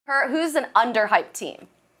Who's an underhyped team?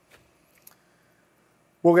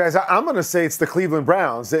 Well, guys, I'm going to say it's the Cleveland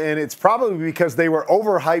Browns, and it's probably because they were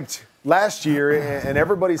overhyped last year, and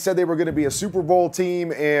everybody said they were going to be a Super Bowl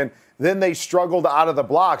team, and then they struggled out of the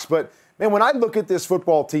blocks. But, man, when I look at this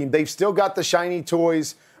football team, they've still got the shiny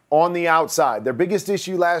toys on the outside. Their biggest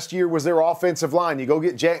issue last year was their offensive line. You go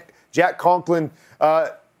get Jack Conklin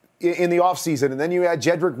in the offseason, and then you had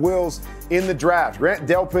Jedrick Wills in the draft. Grant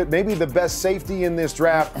Delpit, maybe the best safety in this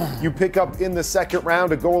draft, you pick up in the second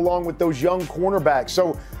round to go along with those young cornerbacks.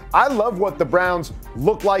 So I love what the Browns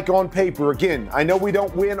look like on paper. Again, I know we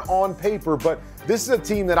don't win on paper, but this is a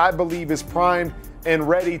team that I believe is primed and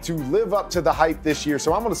ready to live up to the hype this year.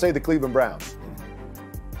 So I'm going to say the Cleveland Browns.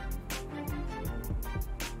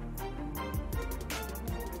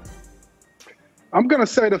 I'm going to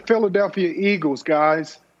say the Philadelphia Eagles,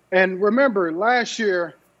 guys. And remember, last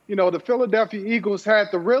year, the Philadelphia Eagles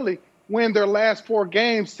had to really win their last 4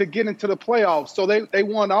 games to get into the playoffs. So they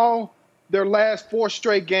won all their last 4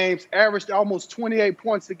 straight games, averaged almost 28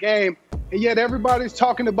 points a game. And yet everybody's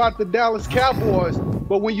talking about the Dallas Cowboys.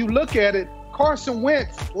 But when you look at it, Carson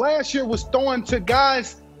Wentz last year was throwing to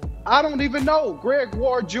guys I don't even know, Greg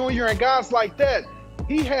Ward Jr. and guys like that.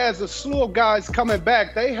 He has a slew of guys coming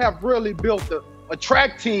back. They have really built a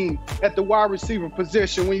track team at the wide receiver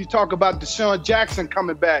position. When you talk about Deshaun Jackson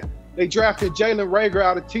coming back, they drafted Jalen Reagor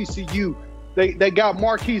out of TCU. They got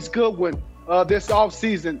Marquise Goodwin this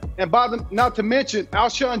offseason. And not to mention,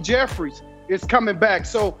 Alshon Jeffries is coming back.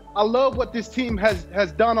 So I love what this team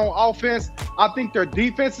has done on offense. I think their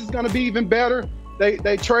defense is going to be even better.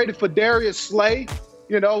 They traded for Darius Slay,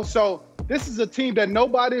 so this is a team that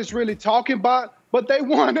nobody is really talking about, but they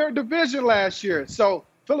won their division last year. So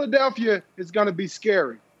Philadelphia is going to be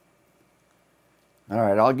scary. All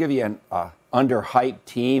right, I'll give you an underhyped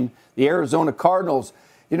team. The Arizona Cardinals,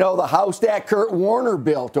 the house that Kurt Warner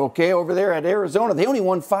built, over there at Arizona. They only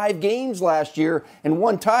won 5 games last year and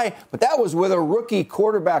 1 tie, but that was with a rookie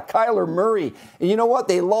quarterback, Kyler Murray. And you know what?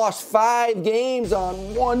 They lost 5 games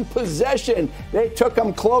on 1 possession. They took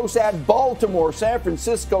them close at Baltimore, San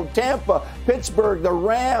Francisco, Tampa, Pittsburgh, the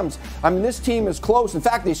Rams. I mean, this team is close. In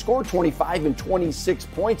fact, they scored 25 and 26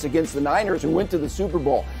 points against the Niners and went to the Super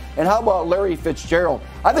Bowl. And how about Larry Fitzgerald?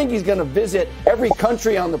 I think he's going to visit every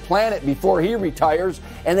country on the planet before he retires.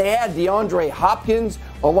 And they had DeAndre Hopkins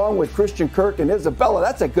along with Christian Kirk and Isabella.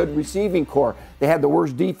 That's a good receiving core. They had the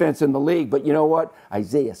worst defense in the league. But you know what?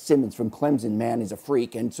 Isaiah Simmons from Clemson, man, is a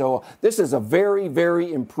freak. And so this is a very,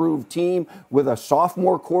 very improved team with a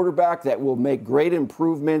sophomore quarterback that will make great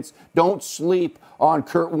improvements. Don't sleep on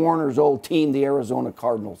Kurt Warner's old team, the Arizona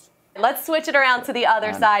Cardinals. Let's switch it around to the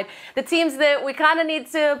other side. The teams that we kind of need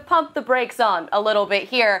to pump the brakes on a little bit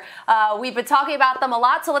here. We've been talking about them a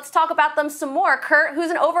lot, so let's talk about them some more. Kurt, who's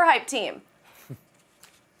an overhyped team?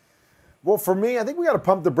 Well, for me, I think we got to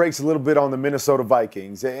pump the brakes a little bit on the Minnesota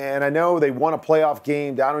Vikings. And I know they won a playoff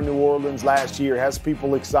game down in New Orleans last year. Has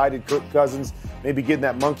people excited. Kirk Cousins maybe getting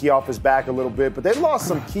that monkey off his back a little bit. But they lost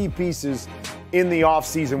some key pieces in the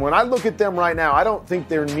offseason. When I look at them right now, I don't think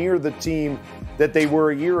they're near the team that they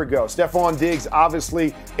were a year ago. Stephon Diggs,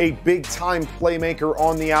 obviously a big-time playmaker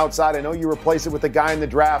on the outside. I know you replace it with a guy in the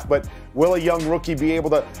draft, but will a young rookie be able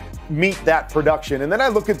to meet that production? And then I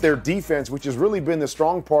look at their defense, which has really been the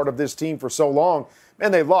strong part of this team for so long.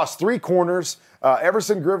 Man, they lost 3 corners.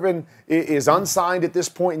 Everson Griffin is unsigned at this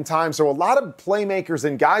point in time. So a lot of playmakers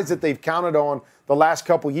and guys that they've counted on the last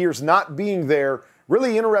couple years not being there.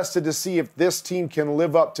 Really interested to see if this team can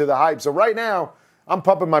live up to the hype. So right now, I'm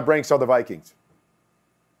pumping my brakes on the Vikings.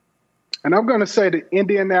 And I'm going to say the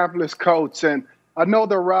Indianapolis Colts. And I know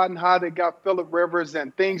they're riding high. They got Phillip Rivers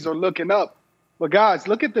and things are looking up. But, guys,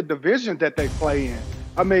 look at the division that they play in.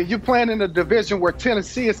 I mean, you're playing in a division where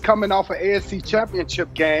Tennessee is coming off an AFC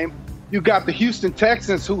championship game. You got the Houston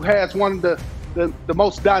Texans, who has one of the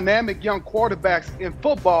most dynamic young quarterbacks in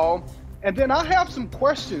football. And then I have some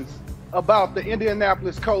questions about the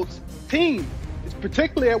Indianapolis Colts team. It's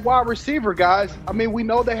particularly at wide receiver, guys. I mean, we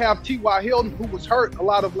know they have T.Y. Hilton, who was hurt a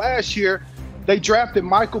lot of last year. They drafted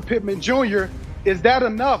Michael Pittman Jr. Is that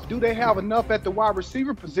enough? Do they have enough at the wide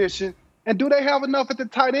receiver position? And do they have enough at the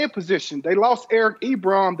tight end position? They lost Eric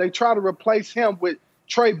Ebron. They try to replace him with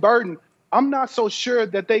Trey Burton. I'm not so sure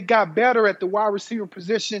that they got better at the wide receiver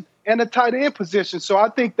position and the tight end position. So I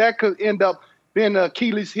think that could end up being an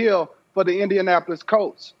Achilles heel for the Indianapolis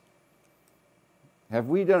Colts. Have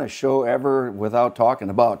we done a show ever without talking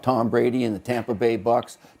about Tom Brady and the Tampa Bay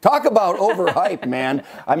Bucks? Talk about overhyped, man.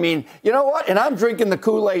 I mean, you know what? And I'm drinking the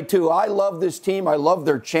Kool-Aid, too. I love this team. I love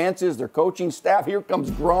their chances, their coaching staff. Here comes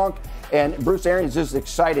Gronk, and Bruce Arians is just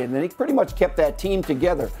excited. And he pretty much kept that team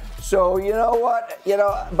together. So you know what?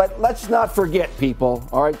 But let's not forget, people.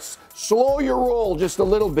 All right, slow your roll just a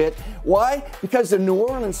little bit. Why? Because the New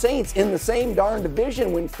Orleans Saints in the same darn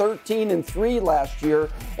division went 13-3 last year,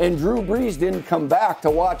 and Drew Brees didn't come back to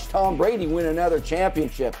watch Tom Brady win another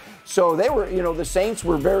championship. So they were, the Saints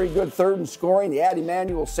were very good third in scoring. They had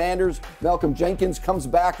Emmanuel Sanders, Malcolm Jenkins comes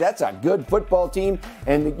back. That's a good football team.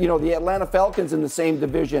 And, the Atlanta Falcons in the same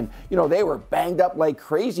division, they were banged up like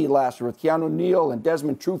crazy last year with Keanu Neal and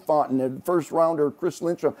Desmond Trufant and the first rounder, Chris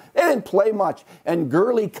Lindstrom. They didn't play much. And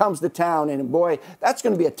Gurley comes to town, and boy, that's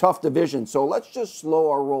going to be a tough division. So let's just slow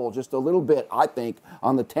our roll just a little bit, I think,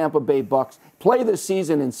 on the Tampa Bay Bucks. Play this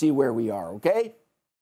season and see where we are, okay?